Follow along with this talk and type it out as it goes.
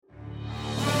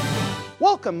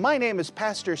Welcome, my name is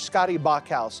Pastor Scotty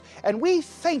Bachhaus, and we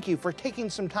thank you for taking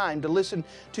some time to listen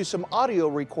to some audio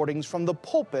recordings from the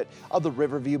pulpit of the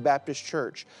Riverview Baptist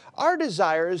Church. Our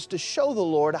desire is to show the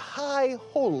Lord high,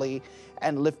 holy,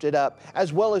 and lifted up,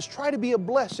 as well as try to be a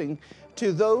blessing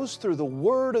to those through the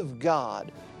Word of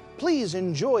God. Please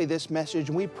enjoy this message,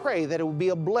 and we pray that it will be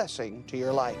a blessing to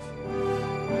your life.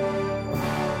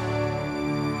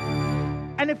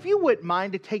 And if you wouldn't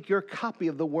mind to take your copy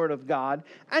of the Word of God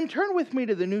and turn with me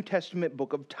to the New Testament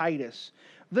book of Titus.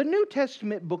 The New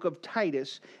Testament book of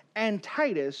Titus and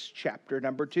Titus chapter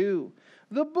number 2.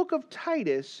 The book of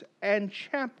Titus and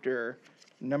chapter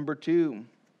number 2.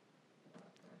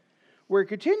 We're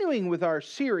continuing with our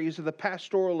series of the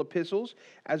pastoral epistles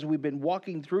as we've been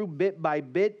walking through bit by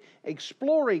bit,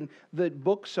 exploring the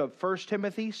books of 1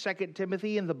 Timothy, 2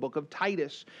 Timothy, and the book of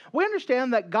Titus. We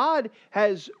understand that God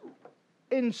has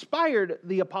inspired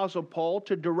the Apostle Paul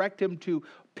to direct him to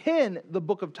pen the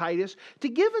book of Titus, to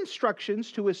give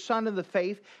instructions to his son in the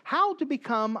faith how to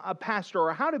become a pastor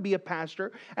or how to be a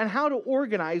pastor and how to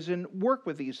organize and work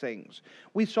with these things.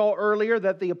 We saw earlier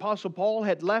that the Apostle Paul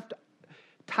had left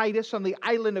Titus on the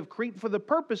island of Crete for the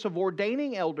purpose of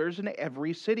ordaining elders in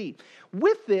every city.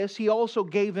 With this, he also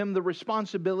gave him the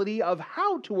responsibility of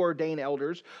how to ordain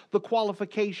elders, the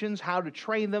qualifications, how to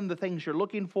train them, the things you're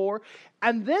looking for,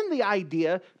 and then the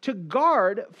idea to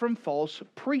guard from false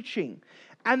preaching.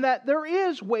 And that there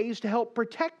is ways to help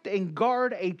protect and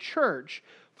guard a church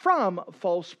from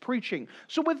false preaching.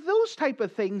 So with those type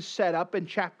of things set up in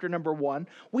chapter number 1,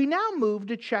 we now move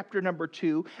to chapter number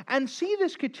 2 and see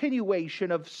this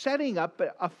continuation of setting up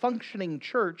a functioning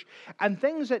church and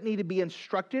things that need to be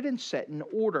instructed and set in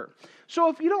order. So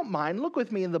if you don't mind, look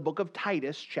with me in the book of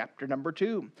Titus, chapter number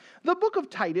 2. The book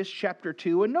of Titus, chapter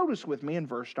 2, and notice with me in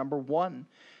verse number 1.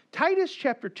 Titus,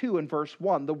 chapter 2, and verse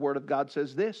 1, the Word of God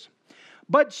says this: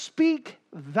 "But speak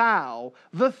thou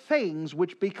the things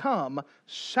which become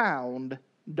sound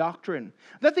doctrine,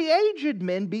 that the aged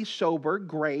men be sober,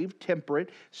 grave,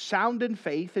 temperate, sound in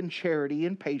faith and charity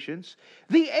and patience.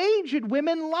 The aged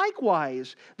women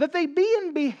likewise, that they be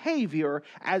in behavior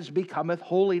as becometh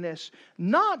holiness,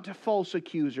 not false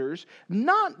accusers,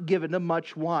 not given to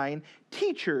much wine,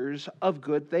 teachers of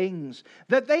good things,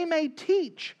 that they may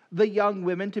teach the young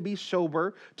women to be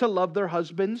sober, to love their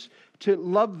husbands, to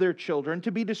love their children, to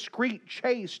be discreet,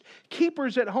 chaste,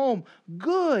 keepers at home,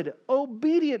 good,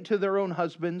 obedient to their own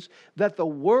husbands, that the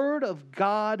word of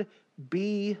God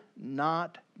be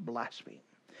not blasphemed."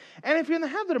 And if you're in the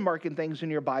habit of marking things in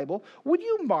your Bible, would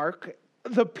you mark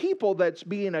the people that's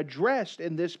being addressed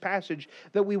in this passage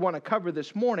that we want to cover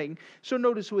this morning? So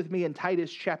notice with me in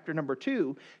Titus chapter number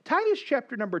 2. Titus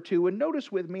chapter number 2, and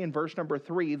notice with me in verse number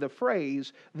 3 the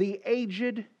phrase, "the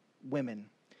aged women."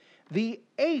 The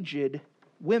aged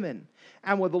women.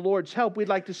 And with the Lord's help, we'd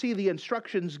like to see the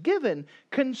instructions given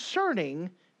concerning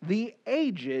the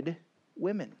aged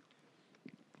women.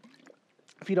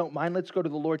 If you don't mind, let's go to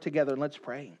the Lord together and let's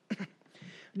pray.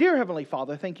 Dear Heavenly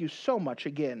Father, thank you so much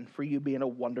again for you being a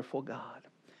wonderful God.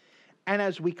 And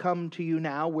as we come to you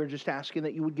now, we're just asking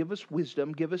that you would give us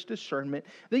wisdom, give us discernment,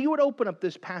 that you would open up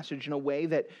this passage in a way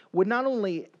that would not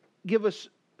only give us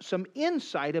some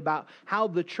insight about how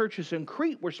the churches in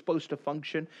Crete were supposed to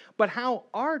function, but how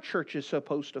our church is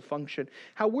supposed to function,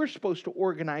 how we're supposed to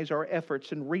organize our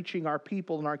efforts in reaching our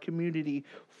people and our community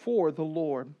for the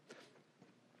Lord.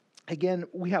 Again,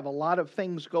 we have a lot of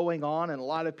things going on and a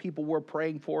lot of people we're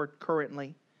praying for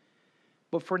currently.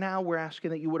 But for now, we're asking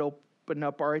that you would open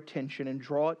up our attention and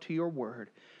draw it to your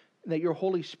word, and that your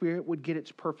Holy Spirit would get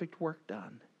its perfect work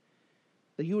done.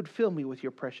 That you would fill me with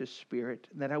your precious Spirit,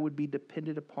 and that I would be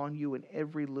dependent upon you in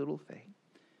every little thing.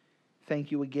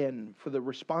 Thank you again for the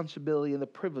responsibility and the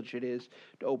privilege it is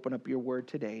to open up your word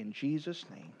today. In Jesus'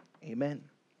 name, amen.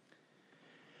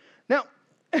 Now,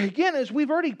 again, as we've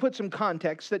already put some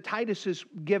context that Titus is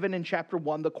given in chapter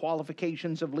 1, the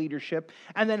qualifications of leadership,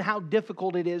 and then how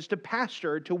difficult it is to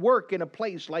pastor, to work in a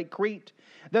place like Crete,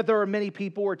 that there are many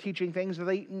people who are teaching things that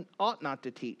they ought not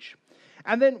to teach.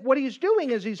 And then what he's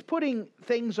doing is he's putting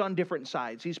things on different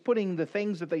sides. He's putting the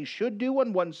things that they should do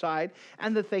on one side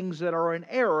and the things that are in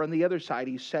error on the other side.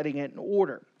 He's setting it in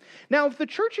order. Now, if the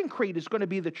church in Crete is going to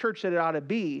be the church that it ought to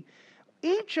be,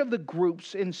 each of the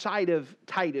groups inside of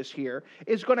Titus here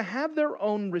is going to have their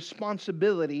own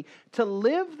responsibility to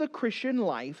live the Christian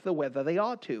life the way that they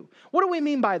ought to. What do we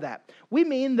mean by that? We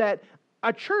mean that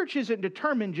a church isn't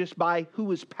determined just by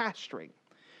who is pastoring.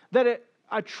 That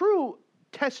a true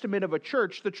testament of a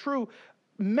church, the true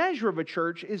measure of a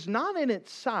church, is not in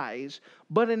its size,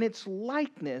 but in its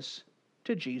likeness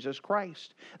to Jesus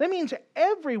Christ. That means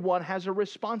everyone has a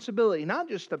responsibility, not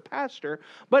just the pastor,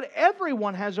 but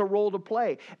everyone has a role to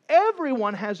play.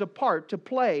 Everyone has a part to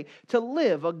play to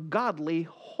live a godly,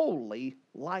 holy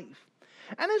life.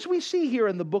 And as we see here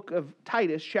in the book of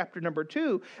Titus, chapter number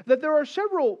 2, that there are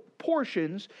several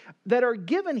portions that are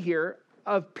given here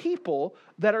of people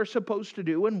that are supposed to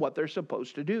do and what they're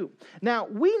supposed to do. Now,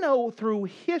 we know through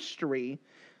history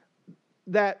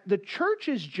that the church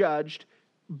is judged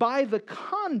by the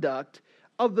conduct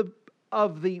of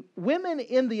the women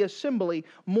in the assembly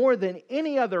more than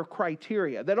any other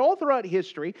criteria. That all throughout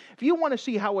history, if you want to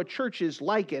see how a church is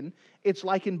likened, it's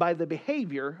likened by the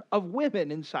behavior of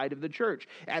women inside of the church.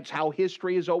 That's how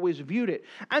history has always viewed it.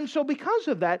 And so because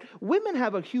of that, women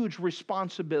have a huge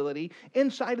responsibility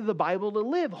inside of the Bible to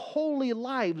live holy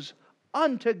lives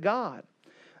unto God.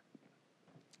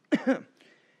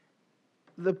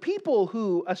 The people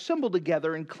who assemble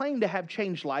together and claim to have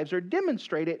changed lives are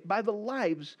demonstrated by the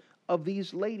lives of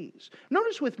these ladies.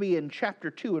 Notice with me in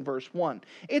chapter 2 and verse 1.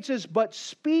 It says, "But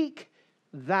speak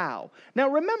thou." Now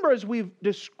remember, as we've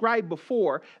described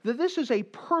before, that this is a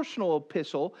personal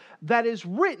epistle that is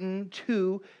written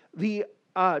to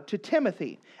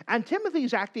Timothy. And Timothy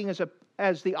is acting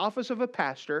as the office of a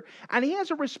pastor, and he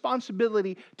has a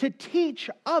responsibility to teach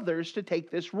others to take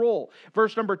this role.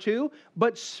 Verse number 2,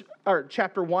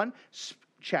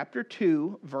 chapter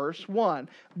 2, verse 1,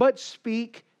 "But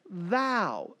speak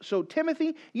thou." So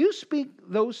Timothy, you speak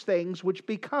those things which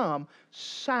become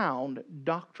sound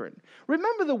doctrine.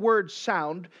 Remember, the word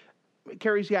sound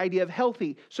carries the idea of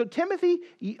healthy. So Timothy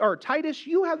or Titus,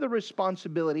 you have the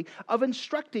responsibility of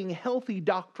instructing healthy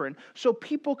doctrine so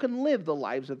people can live the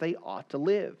lives that they ought to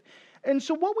live. And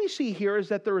so what we see here is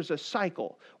that there is a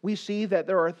cycle. We see that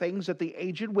there are things that the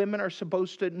aged women are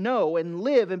supposed to know and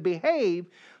live and behave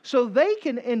so they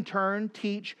can in turn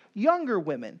teach younger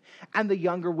women. And the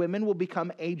younger women will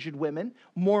become aged women,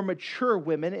 more mature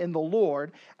women in the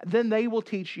Lord. Then they will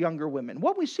teach younger women.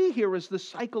 What we see here is the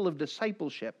cycle of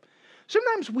discipleship.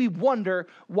 Sometimes we wonder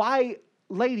why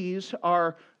ladies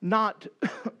are not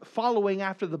following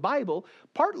after the Bible.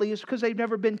 Partly it's because they've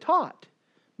never been taught.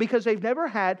 Because they've never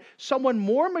had someone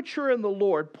more mature in the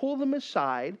Lord pull them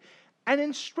aside and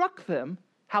instruct them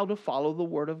how to follow the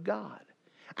Word of God.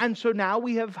 And so now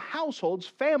we have households,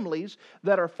 families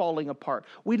that are falling apart.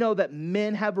 We know that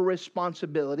men have a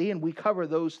responsibility, and we cover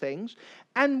those things.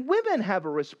 And women have a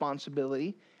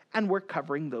responsibility, and we're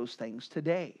covering those things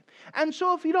today. And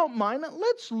so if you don't mind,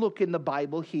 let's look in the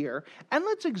Bible here and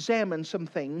let's examine some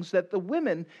things that the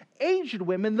women, aged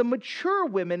women, the mature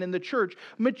women in the church,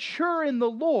 mature in the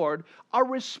Lord, are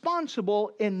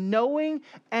responsible in knowing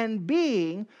and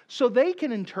being so they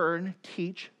can in turn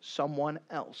teach someone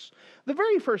else. The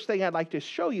very first thing I'd like to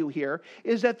show you here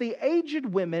is that the aged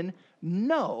women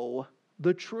know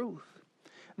the truth.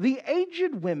 The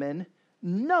aged women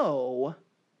know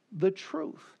the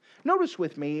truth. Notice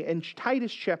with me in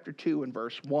Titus chapter 2 and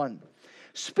verse 1.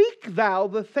 "Speak thou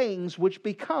the things which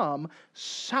become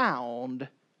sound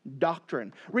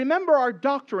doctrine." Remember, our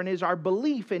doctrine is our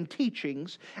belief in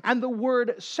teachings, and the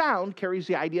word sound carries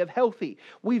the idea of healthy.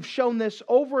 We've shown this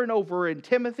over and over in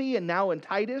Timothy and now in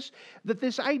Titus, that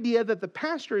this idea that the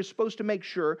pastor is supposed to make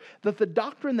sure that the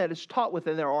doctrine that is taught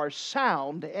within there are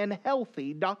sound and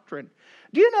healthy doctrine.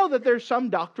 Do you know that there's some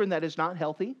doctrine that is not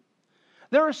healthy?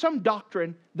 There are some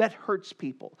doctrine that hurts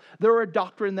people. There are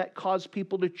doctrine that cause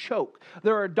people to choke.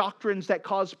 There are doctrines that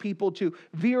cause people to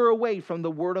veer away from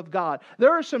the Word of God.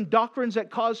 There are some doctrines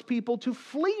that cause people to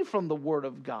flee from the Word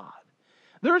of God.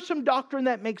 There is some doctrine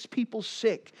that makes people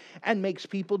sick and makes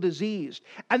people diseased,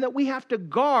 and that we have to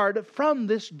guard from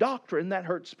this doctrine that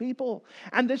hurts people.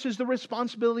 And this is the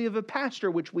responsibility of a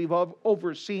pastor, which we've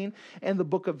overseen in the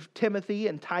book of Timothy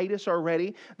and Titus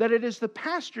already, that it is the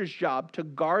pastor's job to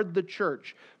guard the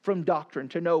church from doctrine,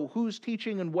 to know who's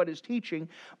teaching and what is teaching.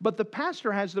 But the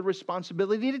pastor has the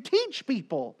responsibility to teach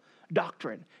people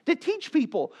doctrine, to teach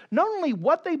people not only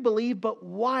what they believe, but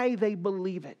why they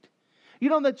believe it. You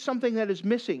know, that's something that is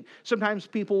missing. Sometimes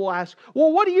people will ask,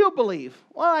 well, what do you believe?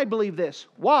 Well, I believe this.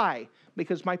 Why?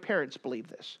 Because my parents believe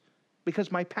this.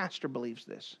 Because my pastor believes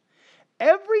this.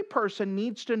 Every person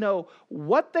needs to know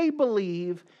what they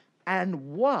believe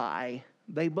and why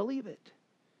they believe it.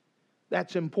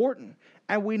 That's important.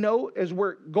 And we know as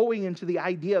we're going into the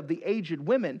idea of the aged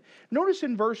women, notice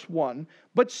in verse 1,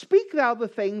 "But speak thou the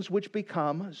things which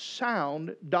become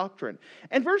sound doctrine."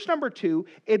 And verse number 2,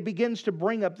 it begins to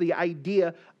bring up the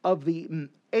idea of the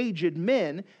aged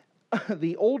men,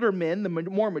 the older men, the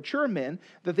more mature men,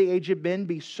 that the aged men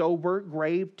be sober,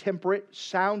 grave, temperate,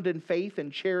 sound in faith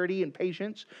and charity and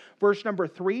patience. Verse number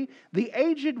 3, "The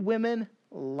aged women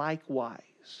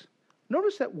likewise.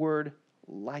 Notice that word,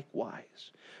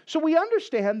 likewise. So we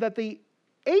understand that the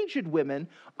aged women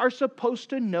are supposed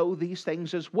to know these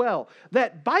things as well.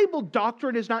 That Bible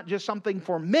doctrine is not just something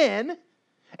for men,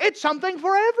 it's something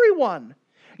for everyone.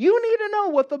 You need to know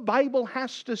what the Bible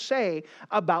has to say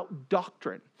about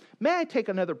doctrine. May I take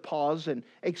another pause and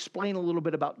explain a little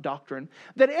bit about doctrine?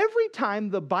 That every time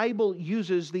the Bible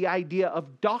uses the idea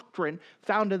of doctrine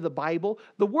found in the Bible,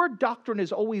 the word doctrine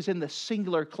is always in the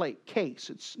singular case.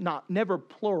 It's never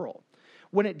plural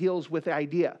when it deals with the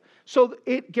idea. So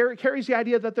it carries the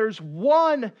idea that there's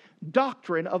one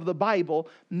doctrine of the Bible,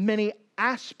 many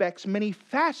aspects, many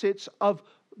facets of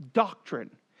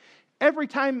doctrine. Every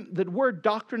time the word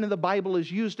doctrine in the Bible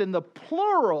is used in the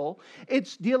plural,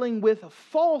 it's dealing with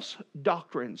false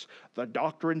doctrines, the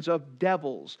doctrines of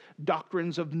devils,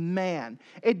 doctrines of man.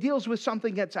 It deals with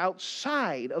something that's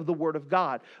outside of the Word of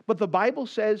God. But the Bible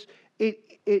says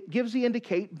it gives the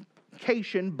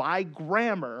indication by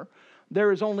grammar.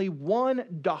 There is only one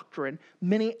doctrine,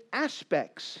 many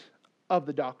aspects of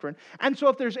the doctrine. And so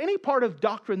if there's any part of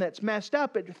doctrine that's messed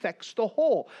up, it affects the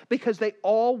whole because they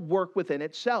all work within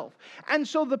itself. And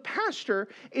so the pastor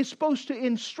is supposed to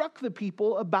instruct the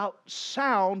people about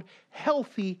sound,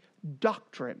 healthy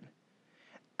doctrine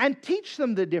and teach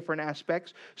them the different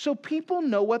aspects so people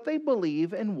know what they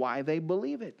believe and why they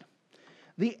believe it.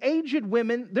 The aged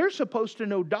women, they're supposed to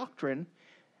know doctrine.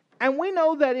 And we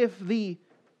know that if the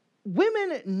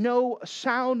women know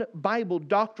sound Bible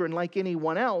doctrine like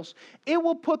anyone else, it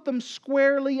will put them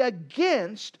squarely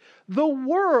against the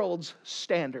world's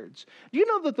standards. Do you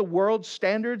know that the world's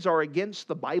standards are against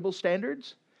the Bible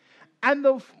standards? And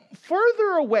the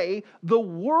further away the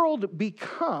world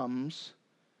becomes,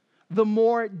 the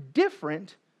more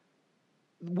different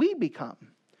we become.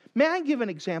 May I give an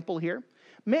example here?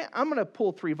 I'm going to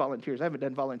pull 3 volunteers. I haven't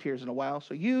done volunteers in a while,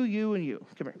 so you, and you.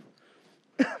 Come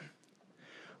here.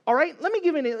 All right, let me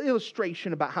give an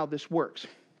illustration about how this works.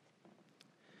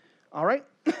 All right,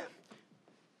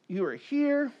 you are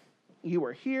here, you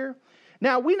are here.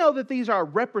 Now, we know that these are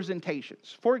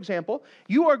representations. For example,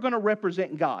 you are going to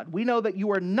represent God. We know that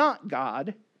you are not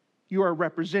God, you are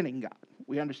representing God.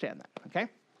 We understand that,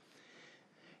 okay?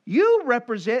 You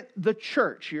represent the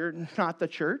church. You're not the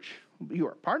church. You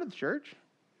are part of the church,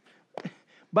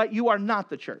 but you are not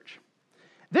the church.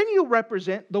 Then you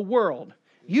represent the world.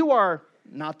 You are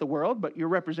not the world, but you're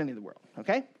representing the world,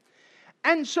 okay?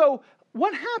 And so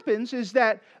what happens is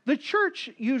that the church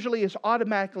usually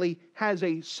automatically has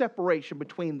a separation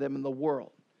between them and the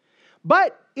world.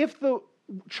 But if the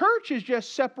church is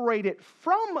just separated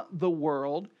from the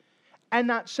world and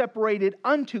not separated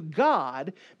unto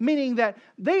God, meaning that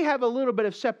they have a little bit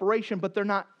of separation, but they're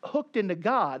not hooked into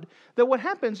God, then what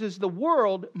happens is the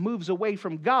world moves away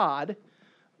from God,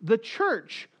 the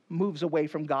church moves away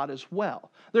from God as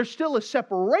well. There's still a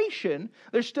separation,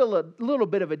 there's still a little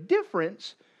bit of a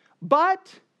difference,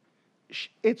 but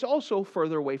it's also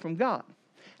further away from God.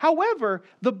 However,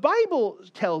 the Bible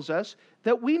tells us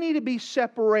that we need to be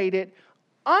separated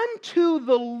unto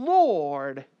the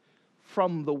Lord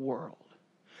from the world.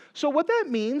 So what that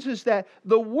means is that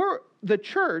the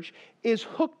church is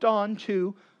hooked on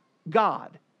to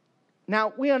God.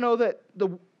 Now, we all know that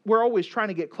we're always trying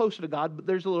to get closer to God, but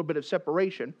there's a little bit of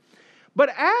separation. But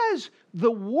as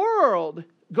the world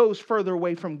goes further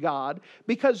away from God,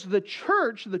 because the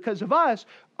church, because of us,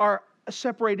 are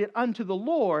separated unto the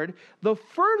Lord, the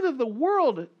further the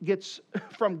world gets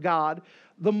from God,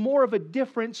 the more of a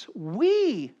difference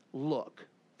we look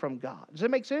from God. Does that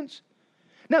make sense?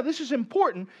 Now, this is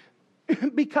important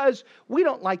because we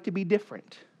don't like to be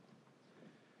different.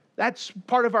 That's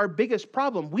part of our biggest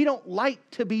problem. We don't like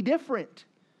to be different.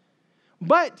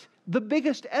 But the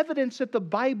biggest evidence that the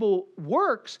Bible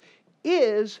works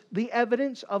is the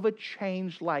evidence of a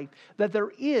changed life, that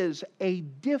there is a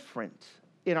difference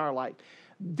in our life.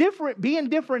 Being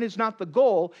different is not the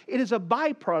goal. It is a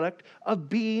byproduct of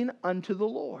being unto the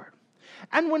Lord.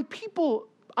 And when people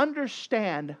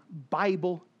understand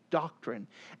Bible doctrine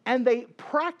and they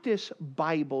practice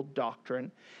Bible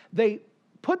doctrine, they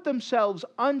put themselves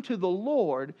unto the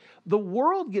Lord, the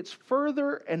world gets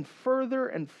further and further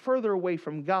and further away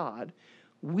from God.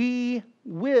 We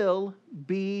will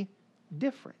be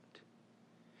different.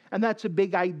 And that's a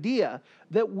big idea,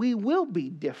 that we will be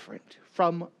different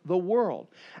from the world.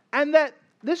 And that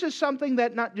this is something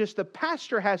that not just the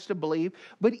pastor has to believe,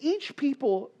 but each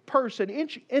person,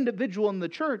 each individual in the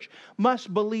church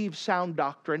must believe sound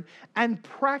doctrine and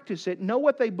practice it, know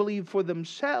what they believe for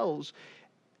themselves,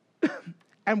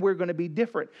 and we're going to be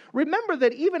different. Remember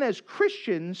that even as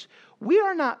Christians, we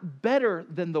are not better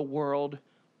than the world.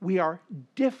 We are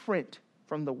different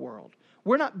from the world.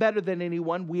 We're not better than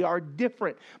anyone. We are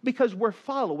different because we're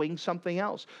following something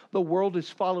else. The world is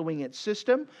following its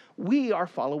system. We are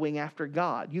following after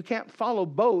God. You can't follow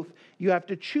both. You have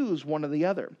to choose one or the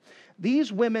other.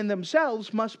 These women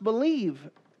themselves must believe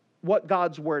what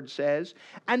God's Word says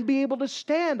and be able to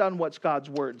stand on what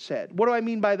God's Word said. What do I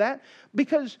mean by that?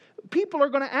 Because people are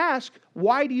going to ask,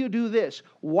 why do you do this?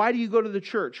 Why do you go to the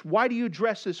church? Why do you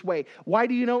dress this way? Why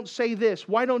do you don't say this?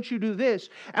 Why don't you do this?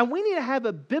 And we need to have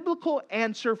a biblical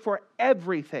answer for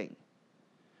everything,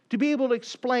 to be able to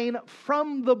explain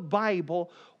from the Bible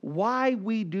why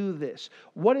we do this.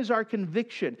 What is our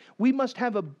conviction? We must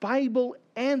have a Bible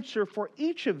answer for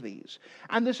each of these.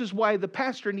 And this is why the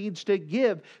pastor needs to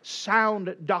give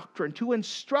sound doctrine, to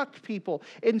instruct people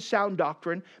in sound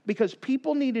doctrine, because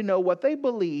people need to know what they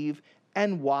believe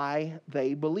and why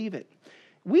they believe it.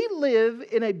 We live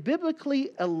in a biblically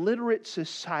illiterate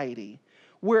society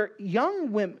where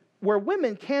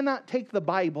women cannot take the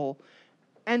Bible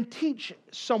and teach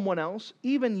someone else,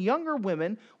 even younger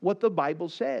women, what the Bible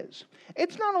says.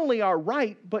 It's not only our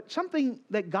right, but something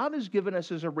that God has given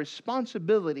us as a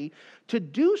responsibility to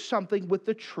do something with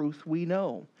the truth we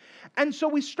know. And so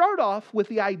we start off with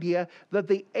the idea that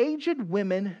the aged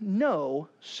women know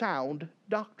sound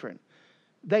doctrine.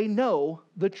 They know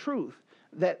the truth.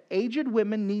 That aged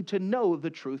women need to know the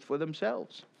truth for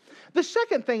themselves. The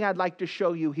second thing I'd like to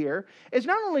show you here is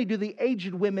not only do the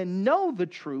aged women know the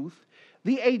truth,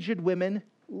 the aged women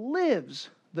lives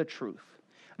the truth.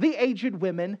 The aged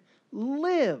women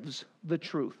lives the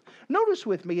truth. Notice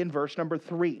with me in verse number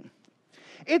 3.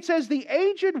 It says, the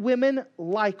aged women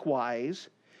likewise,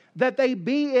 that they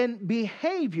be in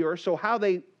behavior, so how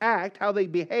they act, how they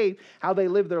behave, how they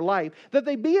live their life, that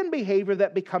they be in behavior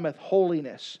that becometh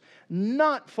holiness,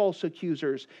 not false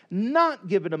accusers, not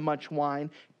given to much wine,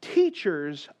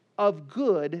 teachers of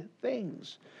good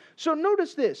things. So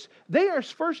notice this. They are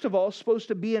first of all supposed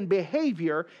to be in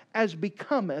behavior as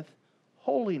becometh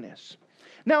holiness.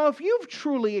 Now, if you've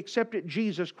truly accepted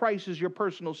Jesus Christ as your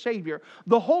personal Savior,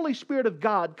 the Holy Spirit of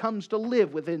God comes to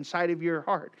live within inside of your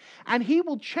heart. And He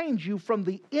will change you from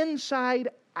the inside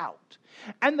out.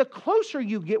 And the closer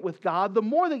you get with God, the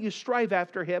more that you strive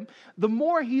after Him, the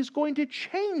more He's going to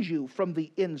change you from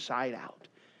the inside out.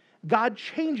 God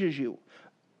changes you.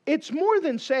 It's more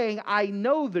than saying, I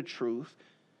know the truth.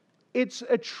 It's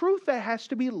a truth that has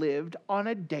to be lived on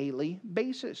a daily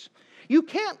basis. You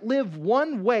can't live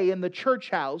one way in the church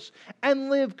house and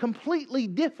live completely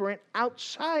different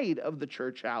outside of the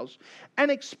church house and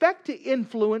expect to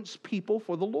influence people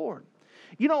for the Lord.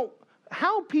 You know,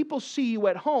 how people see you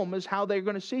at home is how they're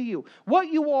going to see you. What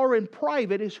you are in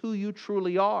private is who you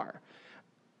truly are.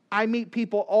 I meet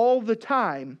people all the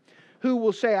time who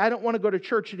will say, I don't want to go to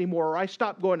church anymore, or I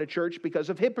stopped going to church because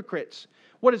of hypocrites.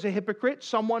 What is a hypocrite?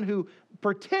 Someone who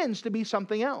pretends to be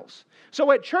something else.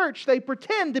 So at church, they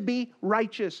pretend to be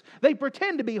righteous. They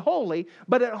pretend to be holy,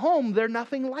 but at home, they're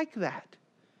nothing like that.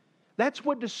 That's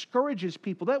what discourages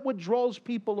people. That's what draws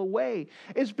people away,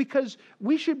 is because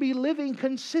we should be living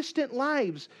consistent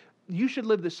lives. You should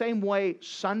live the same way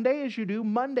Sunday as you do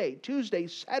Monday, Tuesday,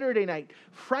 Saturday night,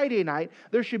 Friday night.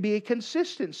 There should be a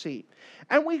consistency.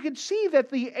 And we could see that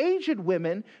the aged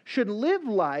women should live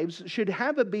lives, should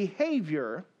have a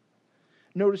behavior.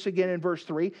 Notice again in verse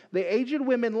 3, the aged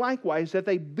women likewise, that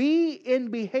they be in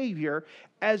behavior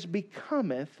as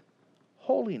becometh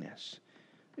holiness.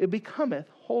 It becometh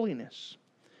holiness.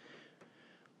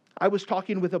 I was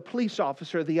talking with a police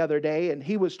officer the other day, and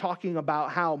he was talking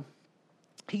about how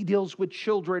he deals with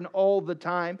children all the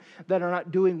time that are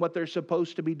not doing what they're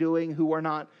supposed to be doing, who are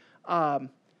not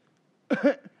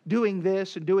doing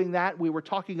this and doing that. We were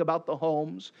talking about the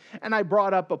homes, and I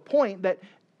brought up a point that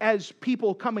as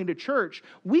people coming to church,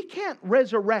 we can't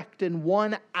resurrect in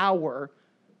 1 hour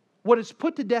what is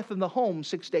put to death in the home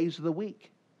 6 days of the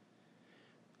week.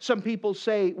 Some people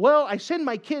say, well, I send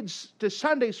my kids to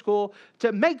Sunday school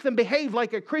to make them behave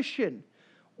like a Christian.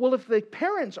 Well, if the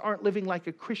parents aren't living like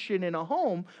a Christian in a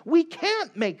home, we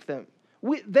can't make them.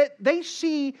 They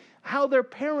see how their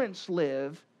parents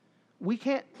live. We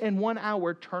can't in 1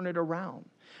 hour turn it around.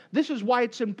 This is why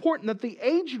it's important that the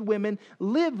aged women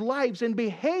live lives and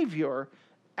behavior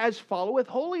as followeth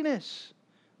holiness.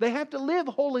 They have to live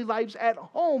holy lives at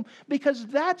home because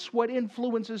that's what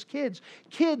influences kids.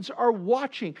 Kids are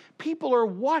watching. People are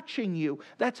watching you.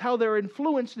 That's how they're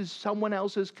influenced, is someone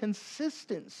else's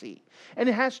consistency. And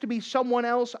it has to be someone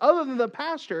else other than the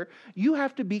pastor. You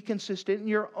have to be consistent in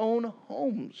your own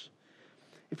homes.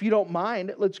 If you don't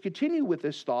mind, let's continue with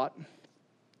this thought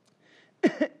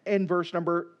in verse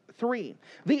number 3.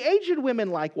 The aged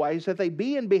women likewise, that they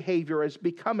be in behavior as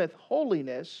becometh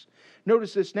holiness.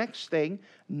 Notice this next thing,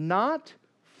 not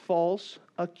false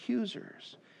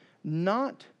accusers.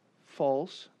 Not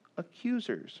false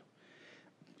accusers.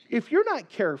 If you're not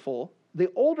careful,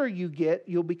 the older you get,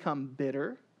 you'll become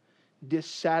bitter,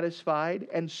 dissatisfied,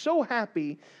 and so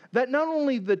happy that not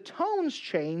only the tones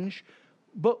change,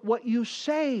 but what you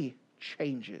say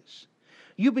changes.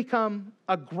 You become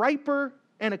a griper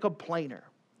and a complainer.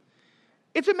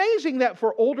 It's amazing that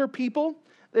for older people,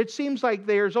 it seems like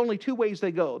there's only two ways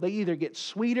they go. They either get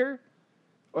sweeter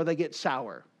or they get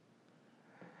sour.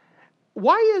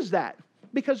 Why is that?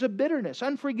 Because of bitterness,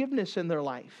 unforgiveness in their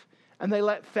life. And they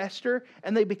let fester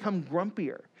and they become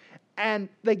grumpier. And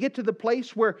they get to the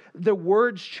place where the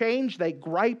words change. They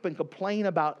gripe and complain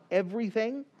about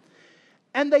everything.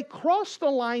 And they cross the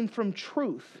line from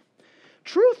truth.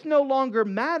 Truth no longer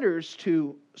matters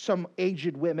to some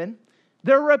aged women.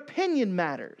 Their opinion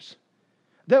matters.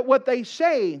 That what they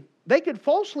say, they could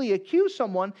falsely accuse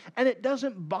someone and it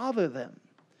doesn't bother them.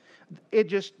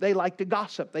 They like to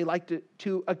gossip. They like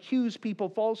to accuse people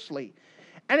falsely.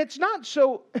 And it's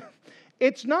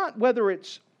not whether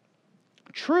it's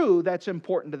true that's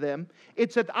important to them.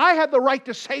 It's that I have the right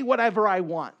to say whatever I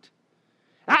want.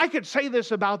 I could say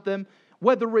this about them,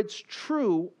 whether it's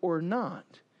true or not.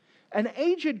 And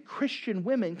aged Christian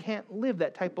women can't live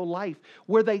that type of life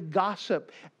where they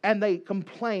gossip and they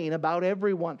complain about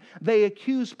everyone. They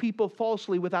accuse people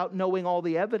falsely without knowing all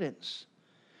the evidence.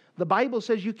 The Bible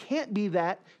says you can't be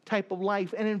that type of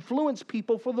life and influence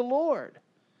people for the Lord.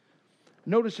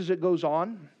 Notice as it goes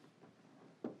on,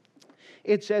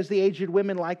 it says, the aged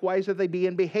women likewise, that they be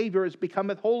in behavior as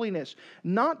becometh holiness,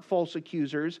 not false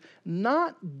accusers,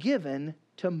 not given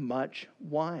to much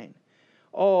wine.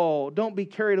 Oh, don't be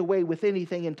carried away with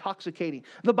anything intoxicating.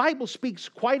 The Bible speaks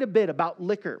quite a bit about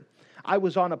liquor. I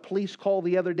was on a police call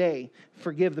the other day.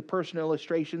 Forgive the personal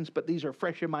illustrations, but these are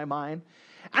fresh in my mind.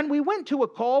 And we went to a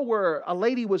call where a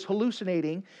lady was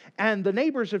hallucinating, and the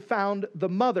neighbors had found the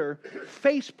mother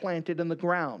face planted in the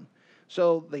ground.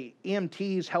 So the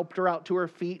EMTs helped her out to her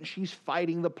feet, and she's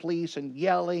fighting the police and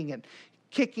yelling and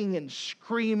kicking and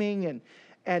screaming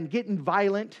and getting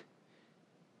violent.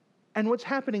 And what's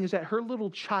happening is that her little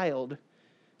child,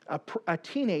 a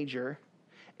teenager,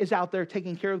 is out there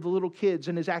taking care of the little kids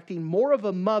and is acting more of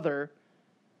a mother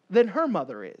than her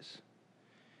mother is.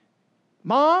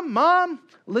 Mom,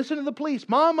 listen to the police.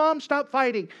 Mom, stop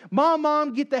fighting.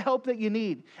 Mom, get the help that you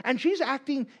need. And she's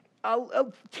acting, a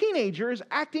teenager is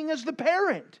acting as the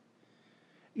parent.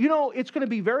 You know, it's going to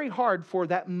be very hard for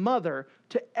that mother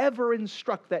to ever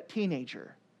instruct that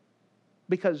teenager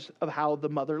because of how the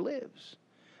mother lives.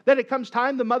 Then it comes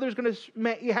time, the mother's going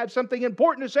to have something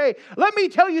important to say. Let me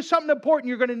tell you something important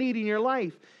you're going to need in your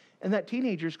life. And that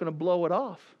teenager's going to blow it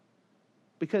off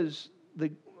because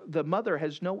the mother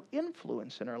has no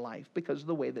influence in her life because of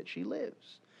the way that she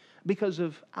lives. Because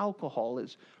of alcohol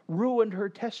has ruined her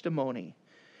testimony.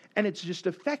 And it's just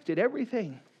affected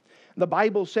everything. The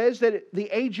Bible says that the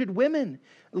aged women,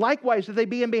 likewise, that they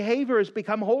be in behavior as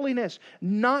become holiness,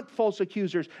 not false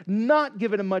accusers, not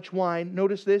given to much wine.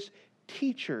 Notice this,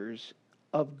 teachers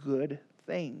of good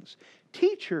things.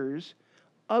 Teachers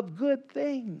of good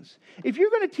things. If you're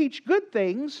going to teach good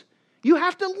things, you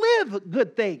have to live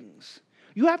good things.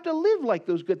 You have to live like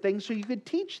those good things so you can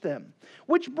teach them.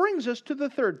 Which brings us to the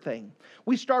third thing.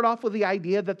 We start off with the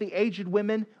idea that the aged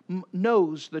women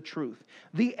knows the truth.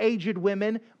 The aged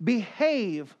women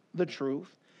behave the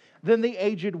truth. Then the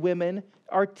aged women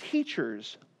are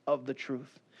teachers of the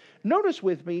truth. Notice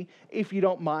with me, if you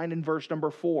don't mind, in verse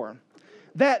number 4.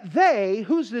 That they,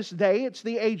 who's this they? It's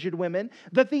the aged women.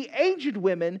 That the aged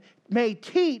women may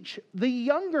teach the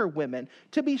younger women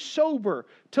to be sober,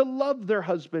 to love their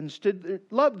husbands, to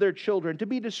love their children, to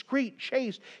be discreet,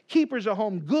 chaste, keepers of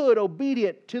home, good,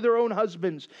 obedient to their own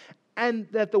husbands, and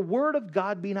that the word of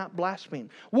God be not blasphemed.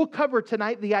 We'll cover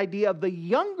tonight the idea of the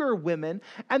younger women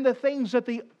and the things that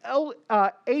the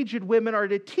aged women are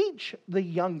to teach the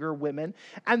younger women.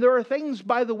 And there are things,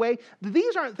 by the way,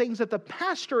 these aren't things that the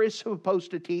pastor is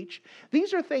supposed to teach.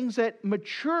 These are things that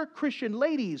mature Christian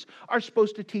ladies are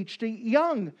supposed to teach to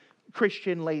young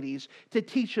Christian ladies, to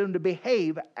teach them to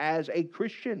behave as a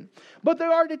Christian. But they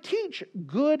are to teach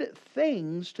good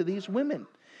things to these women.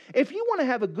 If you want to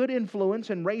have a good influence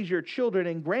and raise your children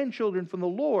and grandchildren from the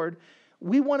Lord,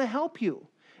 we want to help you.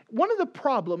 One of the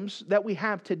problems that we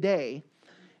have today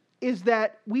is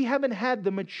that we haven't had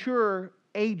the mature,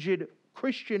 aged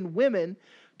Christian women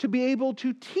to be able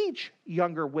to teach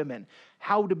younger women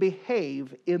how to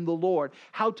behave in the Lord,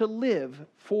 how to live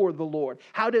for the Lord,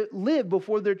 how to live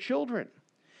before their children.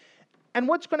 And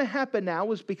what's going to happen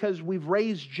now is, because we've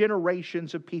raised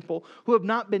generations of people who have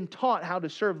not been taught how to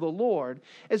serve the Lord,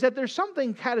 is that there's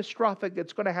something catastrophic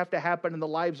that's going to have to happen in the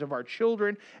lives of our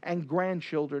children and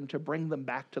grandchildren to bring them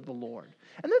back to the Lord.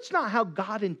 And that's not how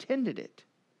God intended it.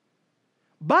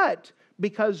 But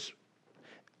because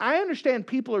I understand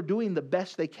people are doing the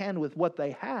best they can with what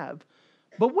they have,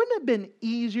 but wouldn't it have been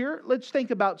easier? Let's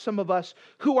think about some of us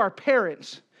who are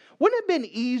parents. Wouldn't it have been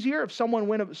easier if someone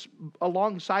went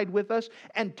alongside with us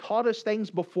and taught us things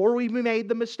before we made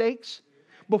the mistakes?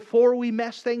 Before we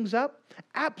messed things up?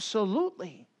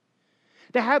 Absolutely.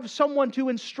 To have someone to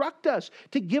instruct us,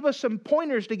 to give us some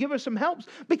pointers, to give us some helps.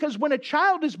 Because when a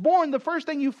child is born, the first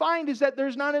thing you find is that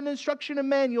there's not an instruction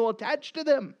manual attached to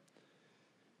them.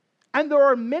 And there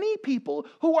are many people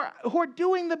who are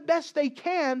doing the best they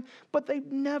can, but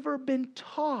they've never been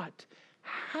taught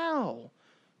how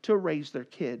to raise their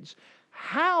kids,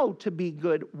 how to be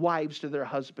good wives to their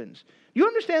husbands. You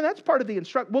understand that's part of the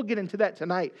instruction. We'll get into that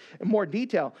tonight in more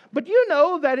detail. But you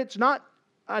know that it's not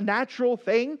a natural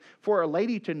thing for a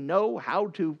lady to know how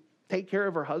to take care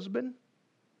of her husband.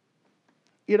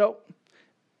 You know,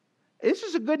 this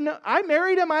is a good... I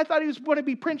married him. I thought he was going to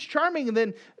be Prince Charming. And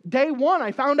then day one,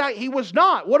 I found out he was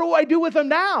not. What do I do with him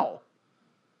now?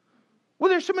 Well,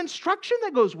 there's some instruction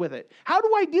that goes with it. How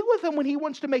do I deal with him when he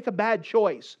wants to make a bad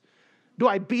choice? Do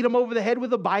I beat him over the head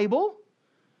with a Bible?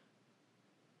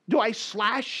 Do I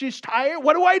slash his tire?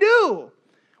 What do I do?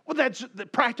 Well, that's the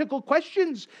practical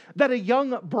questions that a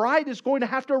young bride is going to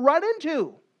have to run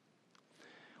into.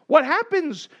 What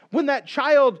happens when that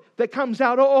child that comes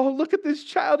out, oh, look at this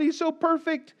child, he's so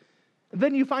perfect. And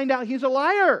then you find out he's a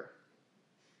liar.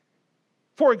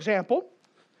 For example,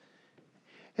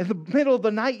 in the middle of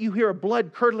the night, you hear a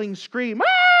blood-curdling scream.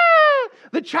 Ah!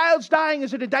 The child's dying.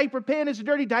 Is it a diaper pin? Is it a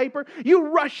dirty diaper? You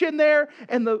rush in there,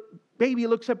 and the baby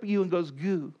looks up at you and goes,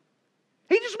 goo.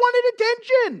 He just wanted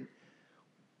attention.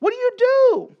 What do you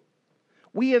do?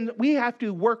 We have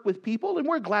to work with people, and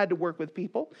we're glad to work with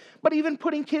people, but even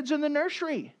putting kids in the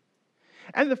nursery.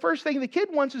 And the first thing the kid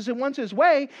wants is he wants his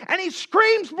way, and he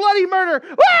screams bloody murder.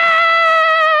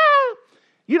 Ah!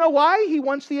 You know why? He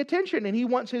wants the attention, and he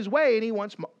wants his way, and he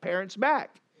wants parents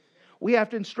back. We have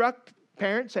to instruct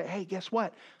parents, say, hey, guess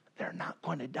what? They're not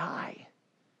going to die.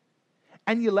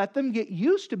 And you let them get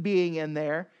used to being in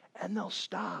there, and they'll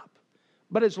stop.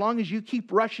 But as long as you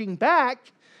keep rushing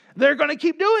back, they're going to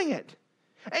keep doing it.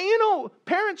 And you know,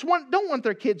 parents don't want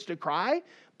their kids to cry,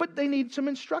 but they need some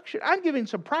instruction. I'm giving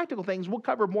some practical things. We'll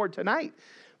cover more tonight.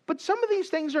 But some of these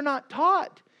things are not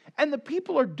taught. And the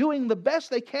people are doing the best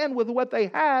they can with what they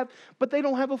have, but they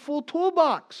don't have a full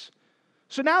toolbox.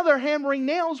 So now they're hammering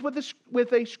nails with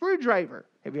a screwdriver.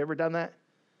 Have you ever done that?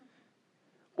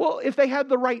 Well, if they had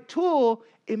the right tool,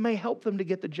 it may help them to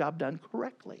get the job done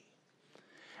correctly.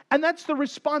 And that's the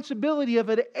responsibility of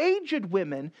an aged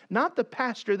women, not the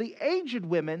pastor, the aged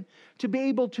women, to be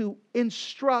able to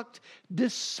instruct,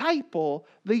 disciple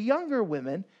the younger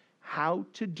women how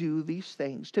to do these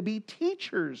things, to be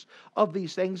teachers of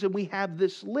these things. And we have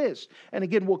this list. And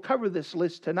again, we'll cover this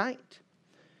list tonight.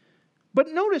 But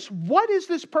notice, what is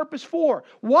this purpose for?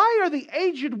 Why are the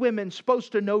aged women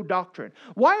supposed to know doctrine?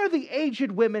 Why are the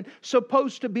aged women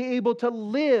supposed to be able to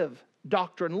live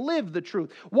doctrine, live the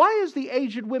truth? Why is the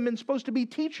aged women supposed to be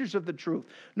teachers of the truth?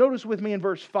 Notice with me in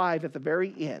verse 5 at the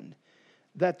very end,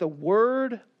 that the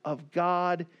word of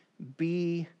God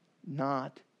be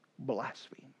not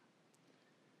blasphemed.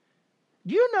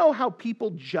 Do you know how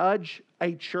people judge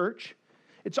a church?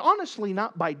 It's honestly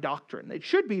not by doctrine. It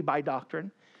should be by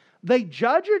doctrine. They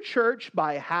judge a church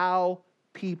by how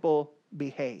people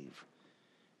behave,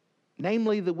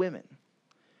 namely the women.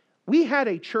 We had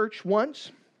a church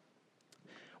once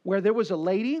where there was a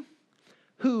lady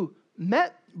who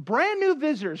met brand new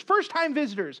visitors, first-time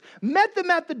visitors, met them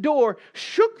at the door,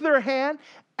 shook their hand,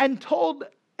 and told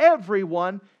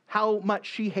everyone how much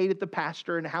she hated the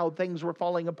pastor and how things were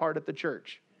falling apart at the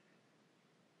church.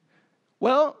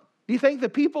 Well, do you think the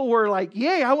people were like,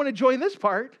 yay, I want to join this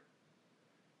part?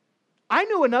 I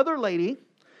knew another lady.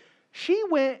 She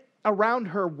went around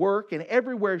her work and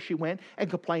everywhere she went and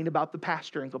complained about the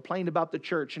pastor and complained about the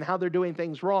church and how they're doing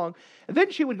things wrong. And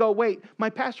then she would go, wait, my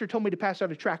pastor told me to pass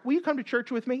out a tract. Will you come to church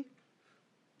with me?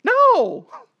 No.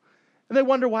 And they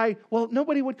wonder why. Well,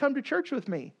 nobody would come to church with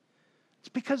me. It's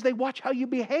because they watch how you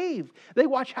behave. They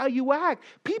watch how you act.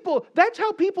 People, that's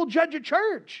how people judge a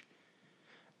church.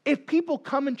 If people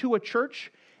come into a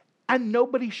church and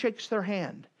nobody shakes their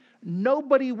hand,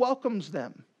 nobody welcomes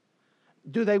them,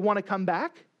 do they want to come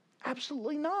back?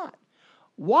 Absolutely not.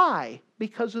 Why?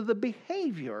 Because of the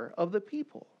behavior of the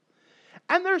people.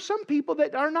 And there are some people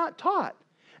that are not taught.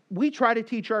 we try to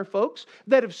teach our folks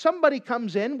that if somebody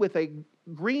comes in with a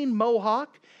green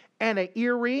mohawk and an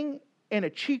earring and a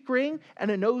cheek ring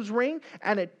and a nose ring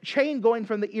and a chain going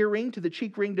from the earring to the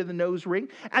cheek ring to the nose ring,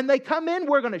 and they come in,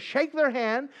 we're going to shake their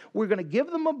hand, we're going to give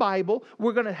them a Bible,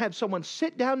 we're going to have someone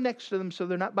sit down next to them so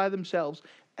they're not by themselves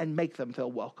and make them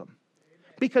feel welcome.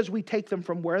 Because we take them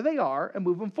from where they are and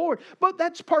move them forward. But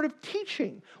that's part of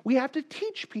teaching. We have to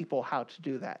teach people how to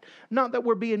do that. Not that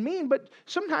we're being mean, but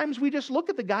sometimes we just look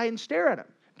at the guy and stare at him.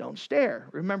 Don't stare.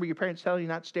 Remember your parents telling you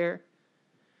not to stare?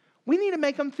 We need to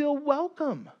make them feel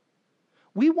welcome.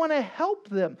 We want to help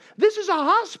them. This is a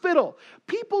hospital.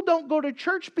 People don't go to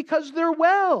church because they're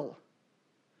well.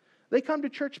 They come to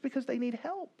church because they need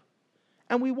help.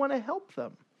 And we want to help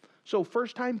them. So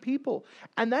first-time people.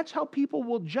 And that's how people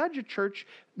will judge a church,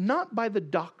 not by the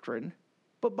doctrine,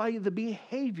 but by the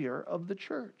behavior of the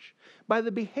church, by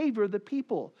the behavior of the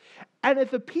people. And if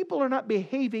the people are not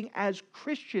behaving as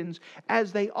Christians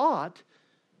as they ought,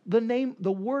 the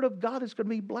word of God is going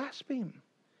to be blasphemed.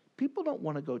 People don't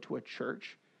want to go to a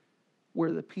church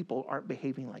where the people aren't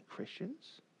behaving like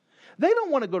Christians. They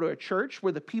don't want to go to a church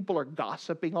where the people are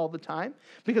gossiping all the time.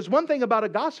 Because one thing about a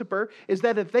gossiper is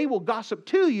that if they will gossip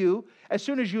to you, as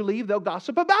soon as you leave, they'll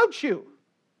gossip about you.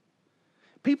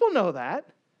 People know that.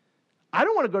 I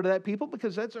don't want to go to that people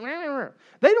because that's... They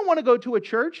don't want to go to a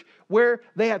church where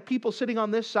they have people sitting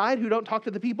on this side who don't talk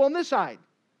to the people on this side.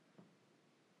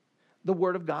 The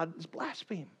word of God is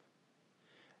blasphemed.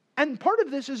 And part of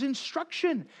this is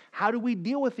instruction. How do we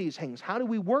deal with these things? How do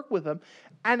we work with them?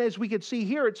 And as we can see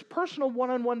here, it's personal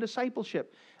one-on-one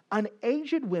discipleship. An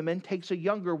aged woman takes a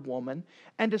younger woman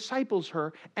and disciples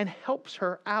her and helps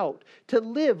her out to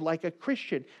live like a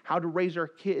Christian, how to raise our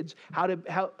kids, how to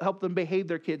help them behave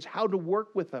their kids, how to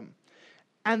work with them.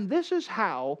 And this is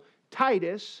how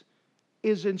Titus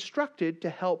is instructed to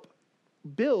help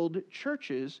build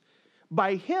churches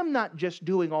by him not just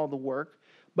doing all the work,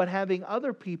 but having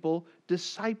other people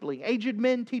discipling. Aged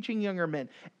men teaching younger men.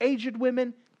 Aged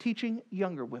women teaching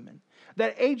younger women.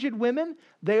 That aged women,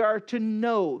 they are to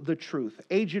know the truth.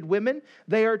 Aged women,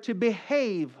 they are to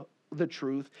behave the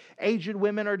truth. Aged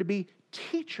women are to be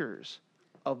teachers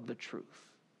of the truth.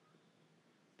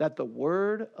 That the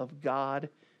word of God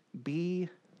be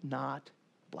not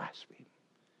blasphemed.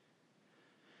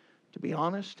 To be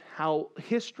honest, how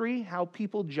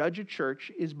people judge a church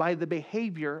is by the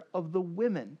behavior of the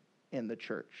women in the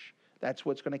church. That's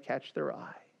what's going to catch their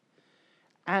eye.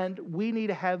 And we need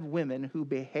to have women who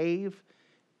behave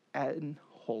in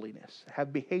holiness,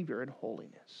 have behavior in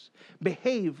holiness.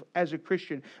 Behave as a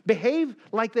Christian. Behave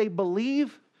like they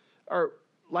believe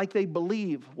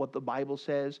what the Bible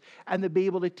says, and to be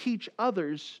able to teach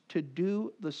others to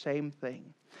do the same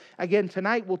thing. Again,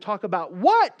 tonight we'll talk about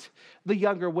what the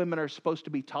younger women are supposed to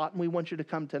be taught, and we want you to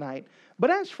come tonight. But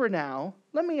as for now,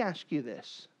 let me ask you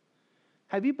this.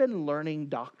 Have you been learning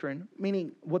doctrine,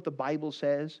 meaning what the Bible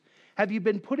says? Have you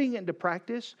been putting it into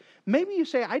practice? Maybe you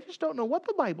say, I just don't know what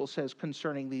the Bible says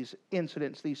concerning these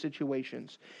incidents, these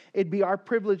situations. It'd be our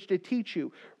privilege to teach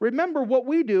you. Remember, what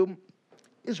we do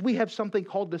is we have something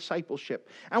called discipleship.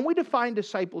 And we define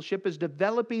discipleship as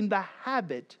developing the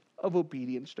habit of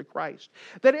obedience to Christ.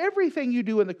 That everything you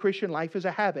do in the Christian life is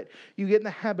a habit. You get in the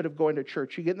habit of going to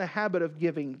church. You get in the habit of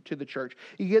giving to the church.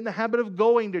 You get in the habit of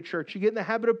going to church. You get in the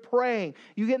habit of praying.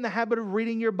 You get in the habit of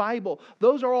reading your Bible.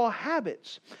 Those are all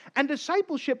habits. And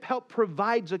discipleship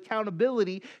provides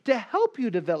accountability to help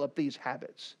you develop these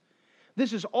habits.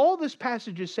 This is all this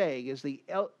passage is saying, is the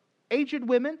aged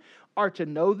women are to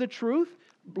know the truth,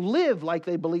 live like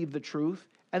they believe the truth,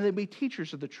 and then be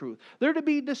teachers of the truth. They're to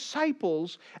be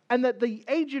disciples, and that the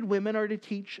aged women are to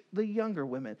teach the younger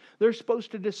women. They're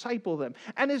supposed to disciple them.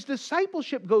 And as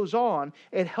discipleship goes on,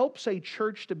 it helps a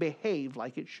church to behave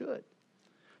like it should.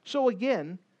 So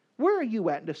again, where are you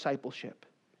at in discipleship?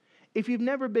 If you've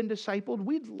never been discipled,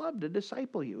 we'd love to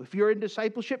disciple you. If you're in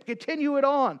discipleship, continue it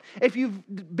on. If you've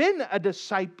been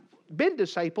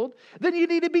discipled, then you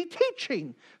need to be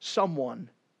teaching someone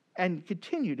and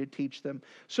continue to teach them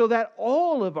so that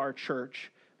all of our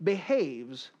church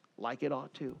behaves like it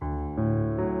ought to.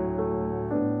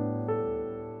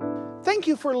 Thank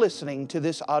you for listening to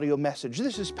this audio message.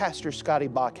 This is Pastor Scotty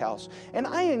Bachhaus, and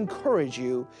I encourage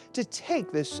you to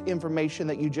take this information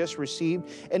that you just received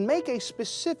and make a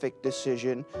specific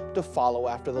decision to follow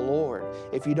after the Lord.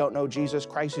 If you don't know Jesus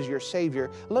Christ as your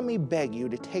Savior, let me beg you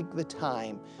to take the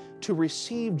time to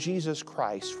receive Jesus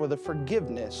Christ for the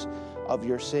forgiveness of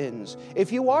your sins.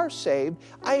 If you are saved,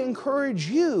 I encourage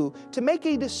you to make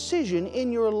a decision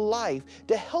in your life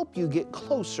to help you get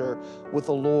closer with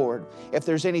the Lord. If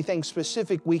there's anything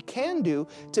specific we can do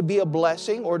to be a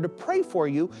blessing or to pray for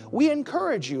you, we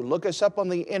encourage you. Look us up on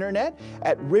the internet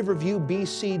at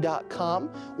riverviewbc.com.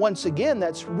 Once again,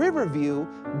 that's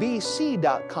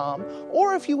riverviewbc.com.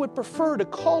 Or if you would prefer to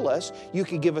call us, you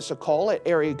can give us a call at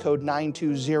area code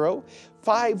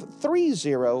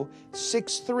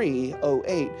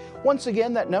 920-530-6308. Once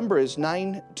again, that number is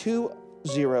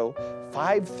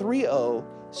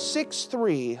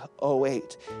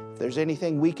 920-530-6308. If there's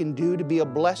anything we can do to be a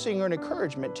blessing or an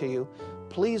encouragement to you,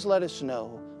 please let us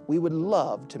know. We would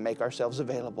love to make ourselves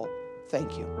available.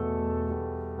 Thank you.